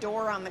had like a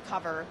door on the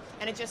cover,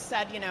 and it just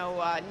said, you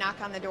know,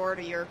 knock on the door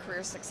to your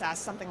career success,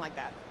 something like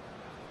that.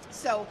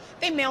 So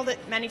they mailed it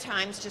many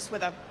times just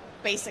with a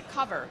basic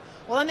cover.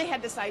 Well, then they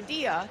had this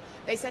idea.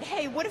 They said,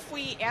 hey, what if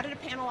we added a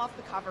panel off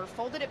the cover,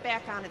 folded it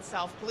back on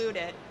itself, glued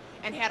it,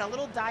 and had a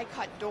little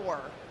die-cut door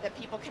that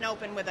people can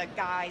open with a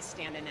guy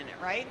standing in it,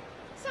 right?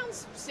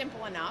 Sounds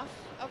simple enough.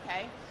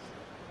 Okay.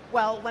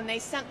 Well, when they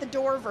sent the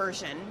door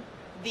version,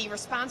 the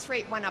response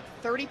rate went up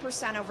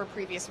 30% over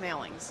previous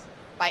mailings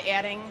by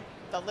adding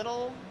the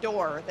little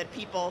door that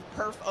people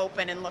perf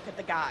open and look at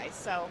the guy.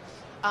 So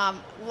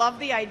love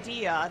the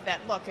idea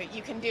that, look,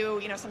 you can do,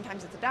 you know,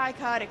 sometimes it's a die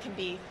cut, it can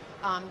be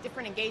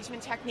different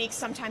engagement techniques,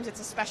 sometimes it's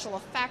a special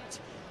effect,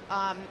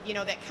 you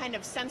know, that kind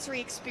of sensory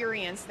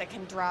experience that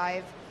can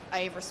drive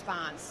a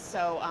response.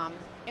 So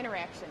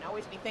interaction,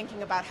 always be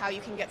thinking about how you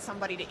can get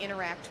somebody to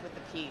interact with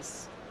the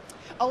piece.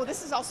 Oh,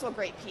 this is also a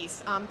great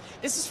piece.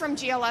 This is from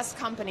GLS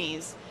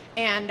Companies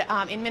and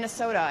in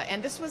Minnesota,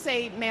 and this was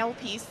a mail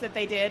piece that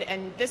they did,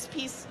 and this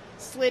piece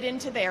slid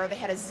into there. They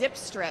had a zip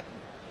strip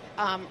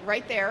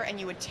right there, and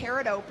you would tear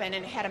it open,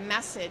 and it had a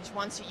message.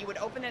 Once you would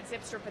open that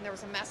zip strip, and there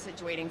was a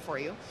message waiting for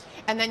you,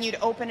 and then you'd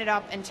open it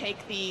up and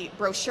take the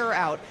brochure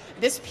out.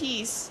 This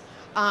piece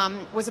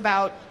was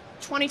about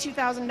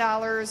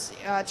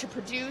 $22,000 to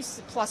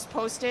produce plus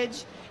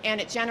postage,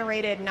 and it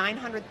generated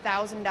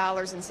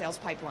 $900,000 in sales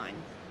pipeline.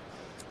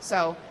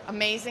 So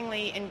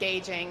amazingly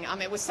engaging.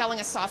 It was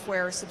selling a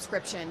software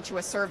subscription to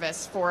a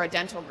service for a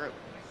dental group.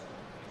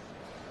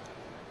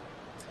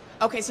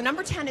 Okay, so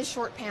number 10 is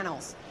short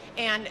panels.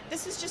 And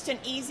this is just an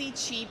easy,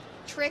 cheap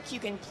trick. You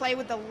can play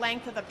with the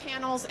length of the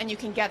panels, and you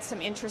can get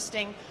some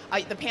interesting,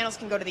 the panels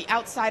can go to the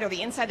outside or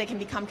the inside. They can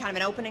become kind of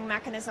an opening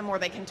mechanism, or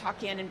they can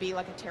tuck in and be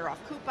like a tear-off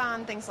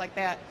coupon, things like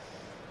that.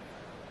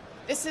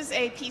 This is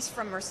a piece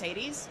from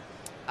Mercedes.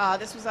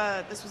 This was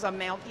a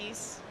mail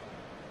piece.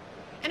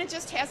 And it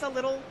just has a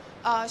little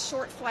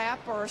short flap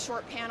or a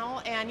short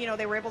panel, and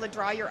they were able to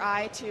draw your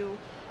eye to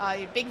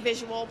big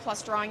visual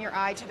plus drawing your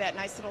eye to that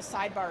nice little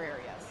sidebar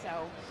area.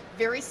 So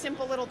very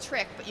simple little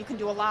trick, but you can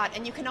do a lot.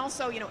 And you can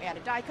also add a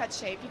die cut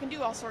shape. You can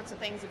do all sorts of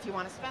things if you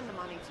want to spend the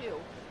money too,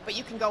 but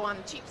you can go on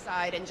the cheap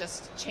side and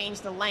just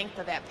change the length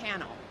of that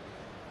panel.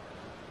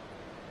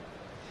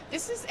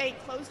 This is a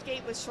closed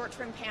gate with short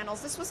trim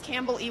panels. This was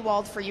Campbell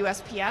Ewald for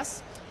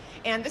USPS,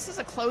 and this is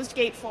a closed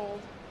gate fold.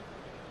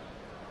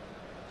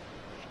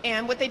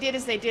 And what they did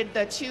is they did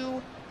the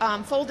two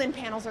fold-in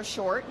panels are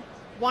short.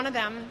 One of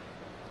them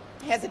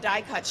has a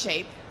die cut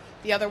shape.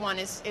 The other one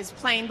is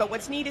plain, but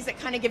what's neat is it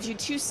kind of gives you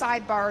two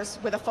sidebars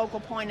with a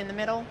focal point in the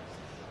middle.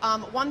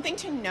 One thing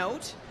to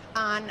note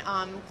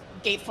on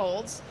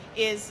gatefolds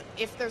is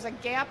if there's a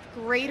gap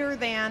greater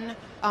than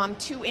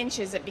 2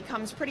 inches, it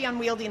becomes pretty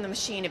unwieldy in the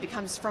machine. It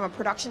becomes, from a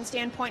production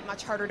standpoint,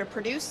 much harder to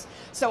produce.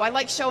 So I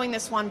like showing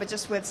this one, but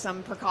just with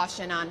some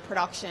precaution on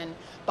production.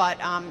 But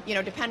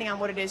depending on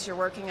what it is you're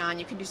working on,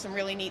 you can do some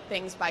really neat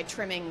things by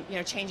trimming,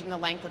 changing the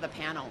length of the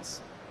panels.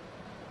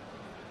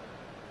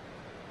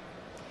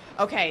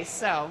 Okay,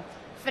 so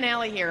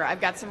finale here.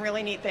 I've got some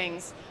really neat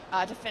things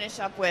to finish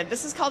up with.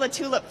 This is called a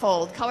tulip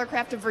fold,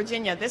 Colorcraft of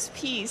Virginia. This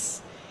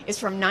piece is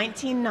from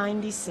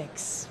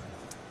 1996.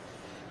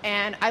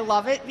 And I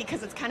love it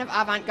because it's kind of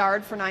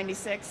avant-garde for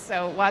 96,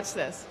 so watch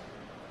this.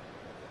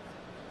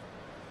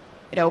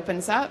 It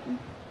opens up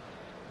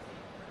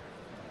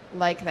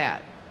like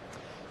that.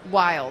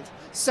 Wild.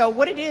 So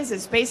what it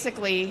is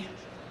basically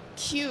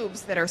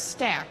cubes that are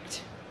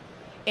stacked,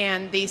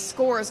 and the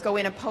scores go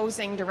in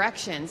opposing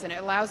directions, and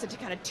it allows it to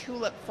kind of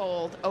tulip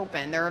fold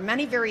open. There are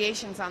many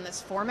variations on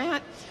this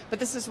format, but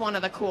this is one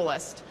of the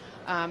coolest.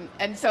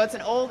 And so it's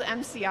an old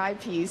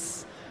MCI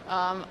piece.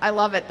 I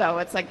love it though.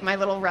 It's like my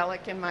little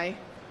relic in my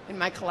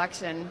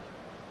collection.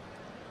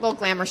 Little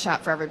glamour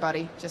shot for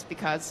everybody, just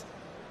because.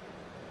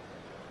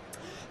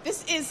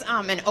 This is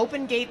an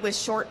open gate with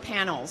short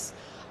panels.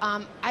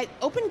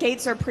 Open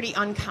gates are pretty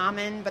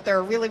uncommon, but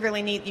they're really,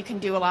 really neat. You can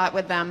do a lot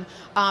with them.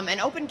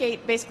 An open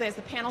gate basically has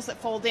the panels that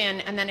fold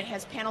in, and then it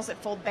has panels that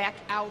fold back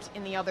out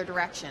in the other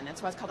direction.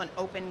 That's why it's called an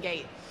open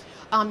gate.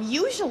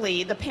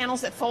 Usually, the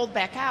panels that fold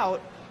back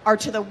out are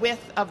to the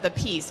width of the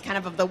piece, kind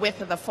of the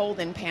width of the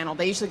fold-in panel.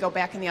 They usually go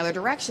back in the other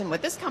direction.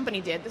 What this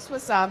company did, this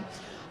was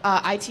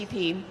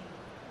ITP,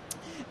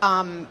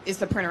 is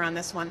the printer on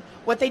this one.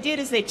 What they did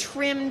is they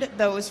trimmed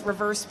those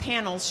reverse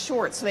panels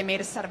short, so they made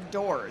a set of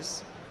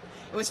doors.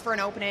 It was for an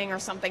opening or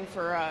something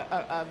for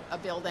a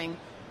building.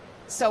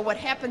 So what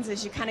happens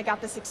is you kind of got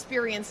this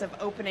experience of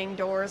opening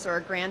doors or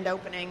a grand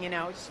opening,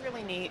 it's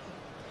really neat.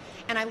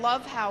 And I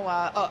love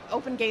how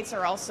open gates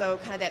are also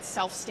kind of that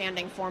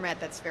self-standing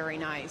format that's very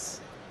nice.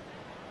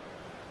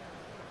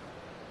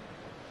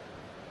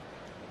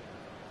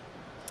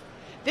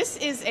 This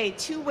is a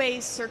two-way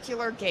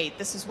circular gate.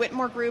 This is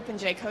Whitmore Group and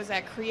Jay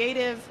Kozak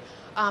Creative.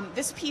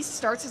 This piece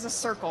starts as a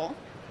circle.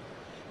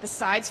 The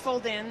sides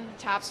fold in,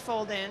 tops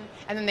fold in,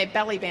 and then they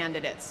belly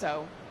banded it.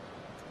 So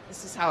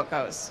this is how it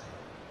goes.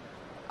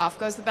 Off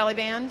goes the belly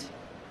band.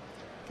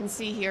 You can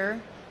see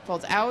here,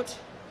 folds out,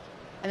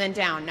 and then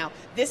down. Now,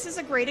 this is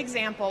a great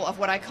example of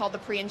what I call the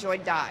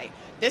pre-enjoyed die.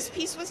 This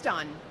piece was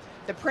done.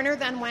 The printer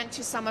then went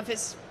to some of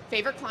his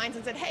favorite clients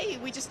and said, hey,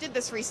 we just did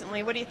this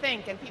recently. What do you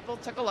think? And people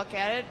took a look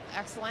at it.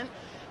 Excellent.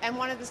 And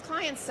one of his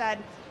clients said,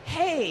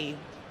 hey,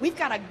 we've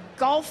got a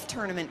golf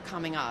tournament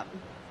coming up.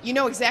 You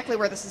know exactly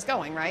where this is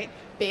going, right?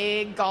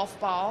 Big golf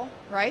ball,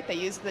 right? They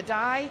used the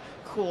die,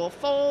 cool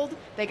fold,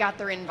 they got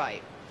their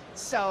invite.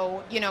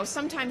 So,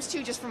 sometimes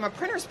too, just from a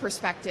printer's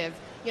perspective,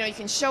 you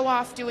can show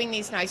off doing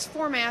these nice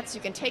formats,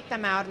 you can take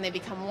them out and they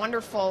become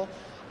wonderful,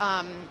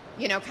 kind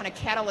of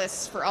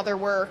catalysts for other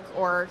work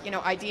or,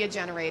 idea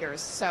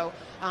generators. So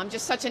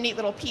just such a neat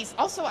little piece.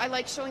 Also, I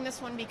like showing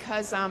this one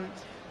because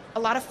a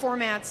lot of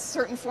formats,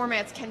 certain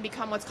formats can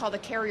become what's called a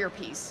carrier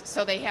piece.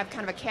 So they have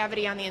kind of a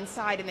cavity on the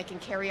inside and they can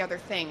carry other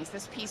things.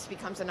 This piece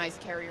becomes a nice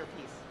carrier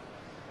piece.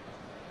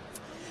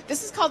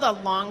 This is called a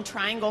long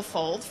triangle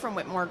fold from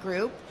Whitmore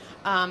Group.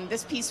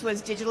 This piece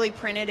was digitally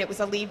printed. It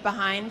was a leave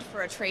behind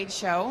for a trade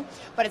show,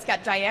 but it's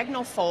got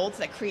diagonal folds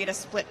that create a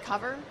split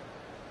cover.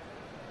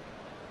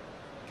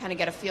 Kind of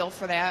get a feel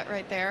for that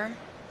right there.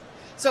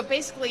 So it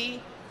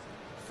basically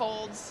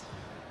folds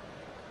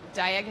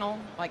diagonal,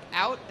 like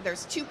out.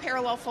 There's two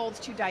parallel folds,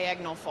 two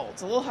diagonal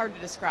folds. A little hard to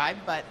describe,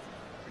 but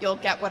you'll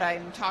get what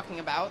I'm talking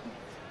about.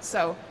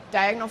 So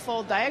diagonal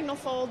fold,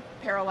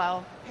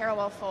 parallel,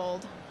 parallel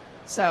fold.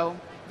 So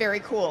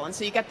very cool. And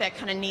so you get that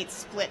kind of neat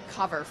split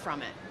cover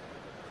from it.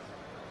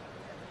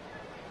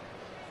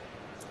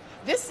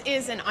 This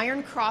is an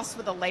iron cross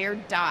with a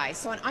layered die.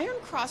 So an iron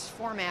cross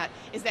format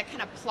is that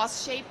kind of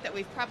plus shape that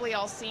we've probably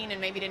all seen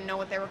and maybe didn't know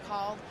what they were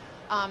called.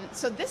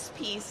 So this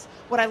piece,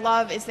 what I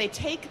love is they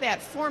take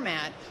that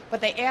format,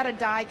 but they add a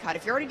die cut.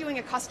 If you're already doing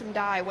a custom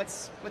die,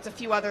 what's a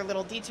few other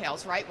little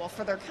details, right? Well,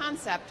 for their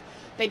concept,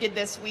 they did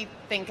this, we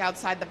think,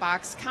 outside the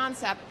box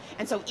concept.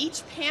 And so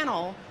each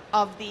panel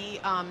of the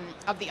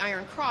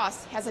Iron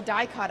Cross has a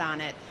die cut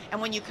on it,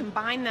 and when you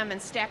combine them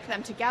and stack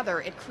them together,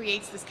 it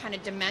creates this kind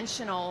of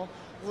dimensional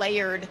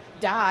layered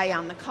die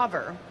on the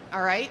cover.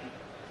 All right.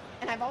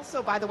 And I've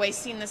also, by the way,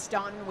 seen this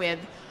done with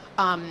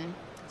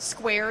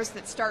squares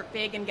that start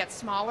big and get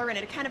smaller, and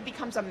it kind of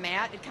becomes a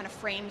mat. It kind of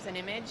frames an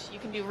image. You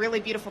can do really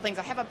beautiful things.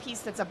 I have a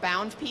piece that's a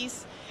bound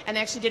piece, and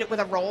they actually did it with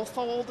a roll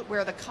fold,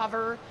 where the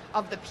cover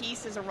of the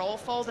piece is a roll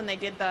fold, and they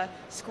did the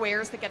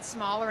squares that get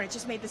smaller, and it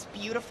just made this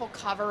beautiful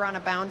cover on a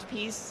bound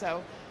piece.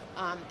 So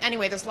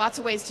anyway, there's lots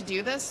of ways to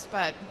do this,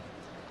 but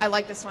I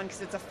like this one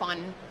because it's a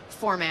fun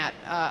format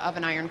of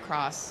an Iron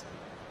Cross.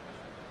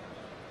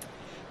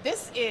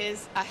 This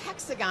is a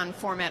hexagon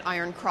format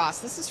Iron Cross.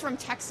 This is from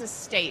Texas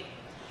State.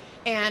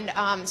 And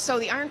so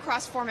the Iron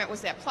Cross format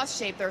was that plus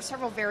shape. There are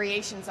several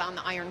variations on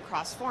the Iron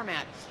Cross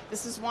format.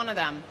 This is one of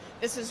them.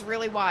 This is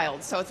really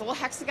wild. So it's a little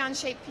hexagon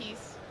shaped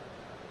piece.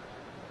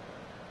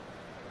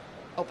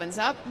 Opens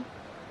up,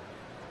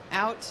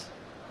 out,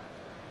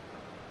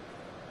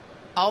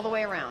 all the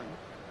way around.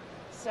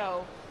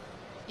 So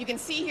you can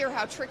see here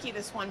how tricky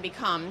this one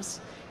becomes,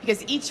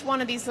 because each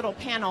one of these little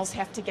panels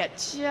have to get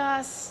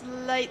just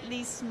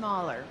slightly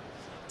smaller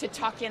to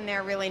tuck in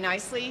there really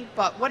nicely.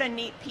 But what a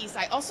neat piece.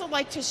 I also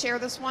like to share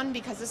this one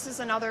because this is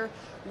another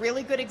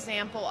really good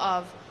example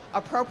of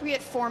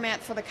appropriate format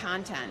for the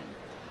content.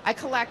 I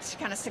collect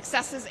kind of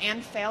successes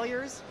and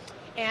failures,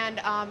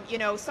 and you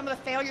know, some of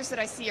the failures that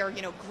I see are,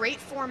 you know, great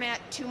format,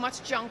 too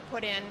much junk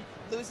put in,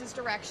 loses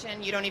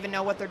direction, you don't even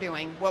know what they're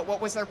doing.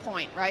 What was their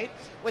point, right?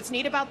 What's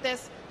neat about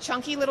this,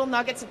 chunky little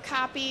nuggets of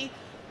copy,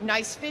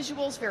 nice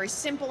visuals, very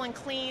simple and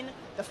clean.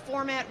 The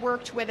format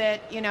worked with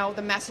it, you know,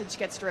 the message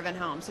gets driven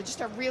home. So just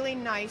a really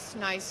nice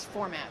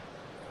format.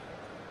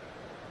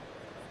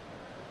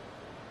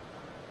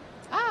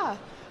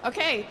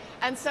 Okay,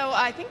 and so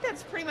I think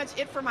that's pretty much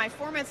it for my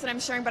formats that I'm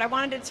sharing, but I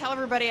wanted to tell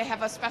everybody I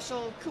have a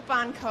special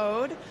coupon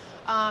code.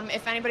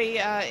 If anybody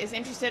is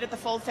interested at the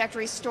Fold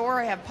Factory store,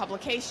 I have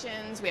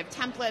publications, we have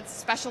templates,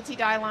 specialty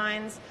die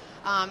lines,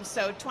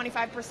 so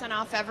 25%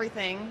 off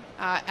everything,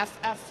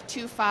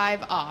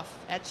 FF25 off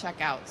at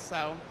checkout.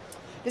 So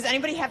does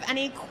anybody have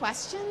any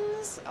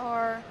questions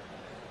or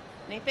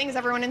anything? Is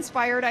everyone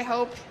inspired, I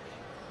hope?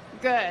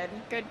 Good.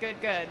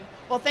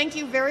 Well, thank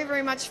you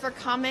very much for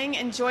coming.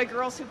 Enjoy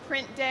Girls Who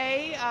Print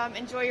Day.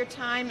 Enjoy your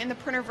time in the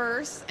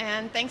Printerverse,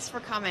 and thanks for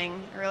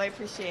coming. I really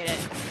appreciate it.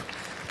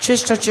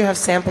 Trish, don't you have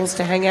samples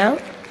to hand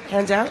out?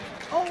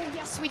 Oh,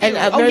 yes, we do.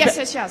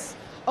 Yes.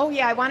 Oh,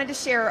 yeah, I wanted to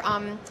share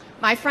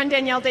my friend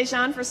Danielle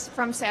Dejean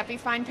from Sappy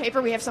Fine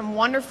Paper. We have some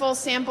wonderful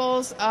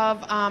samples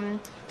of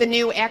the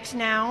new Act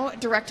Now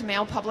direct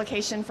mail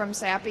publication from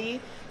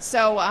Sappy.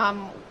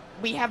 So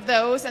we have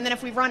those, and then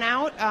if we run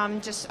out,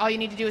 just all you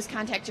need to do is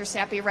contact your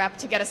Sappy rep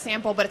to get a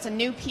sample, but it's a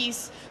new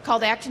piece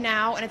called Act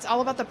Now, and it's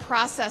all about the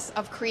process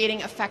of creating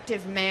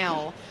effective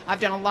mail. I've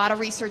done a lot of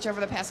research over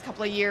the past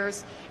couple of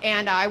years,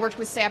 and I worked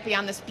with Sappy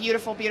on this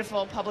beautiful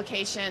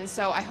publication,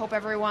 so I hope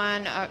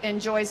everyone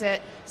enjoys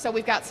it. So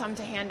we've got some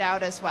to hand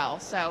out as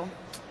well, so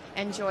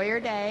enjoy your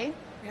day.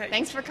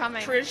 Thanks for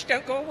coming. Trish,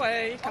 don't go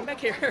away. Come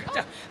back here.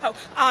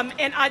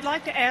 And I'd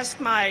like to ask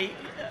my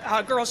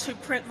Girls Who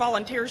Print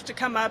volunteers to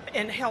come up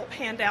and help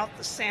hand out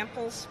the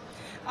samples.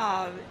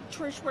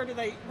 Trish, where do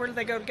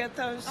they go to get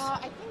those? I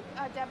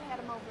think Deb had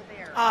them over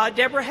there.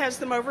 Deborah has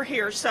them over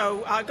here,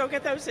 so go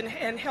get those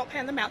and help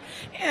hand them out.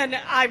 And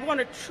I want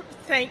to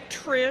thank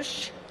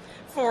Trish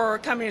for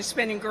coming and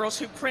spending Girls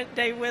Who Print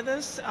Day with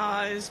us.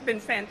 It's been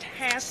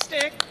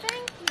fantastic.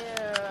 Thank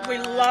you. We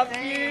love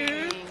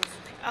you.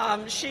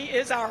 She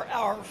is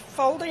our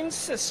folding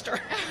sister.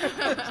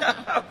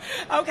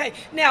 Okay,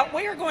 now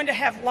we are going to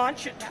have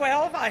lunch at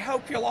 12. I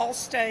hope you'll all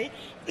stay.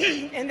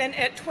 And then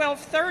at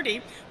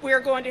 12:30, we are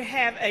going to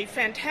have a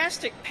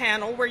fantastic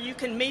panel where you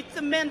can meet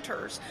the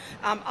mentors.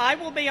 I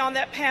will be on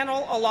that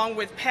panel along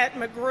with Pat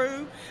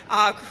McGrew,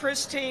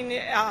 Christine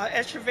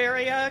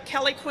Echeverria,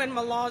 Kelly Quinn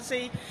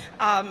Malazzi,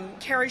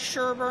 Carrie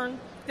Sherburne.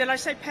 Did I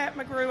say Pat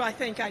McGrew? I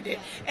think I did.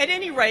 At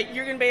any rate,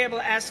 you're going to be able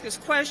to ask us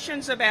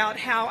questions about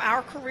how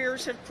our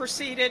careers have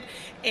proceeded,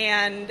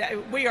 and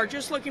we are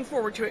just looking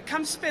forward to it.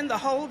 Come spend the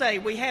whole day.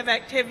 We have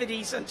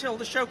activities until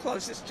the show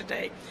closes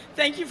today.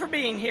 Thank you for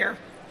being here.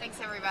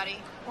 Thanks, everybody.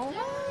 All right.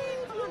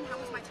 Come on. How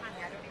was my time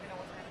here? I don't even know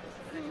what time it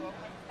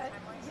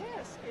is.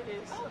 Yes, it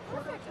is. Oh,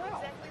 perfect.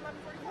 Exactly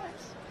 11:45.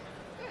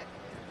 Good.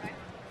 Okay.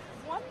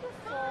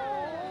 Wonderful.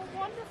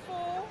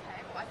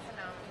 Okay. Well, I can,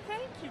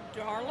 Thank you,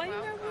 darling.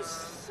 You're That was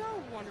welcome.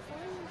 so wonderful.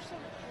 You were so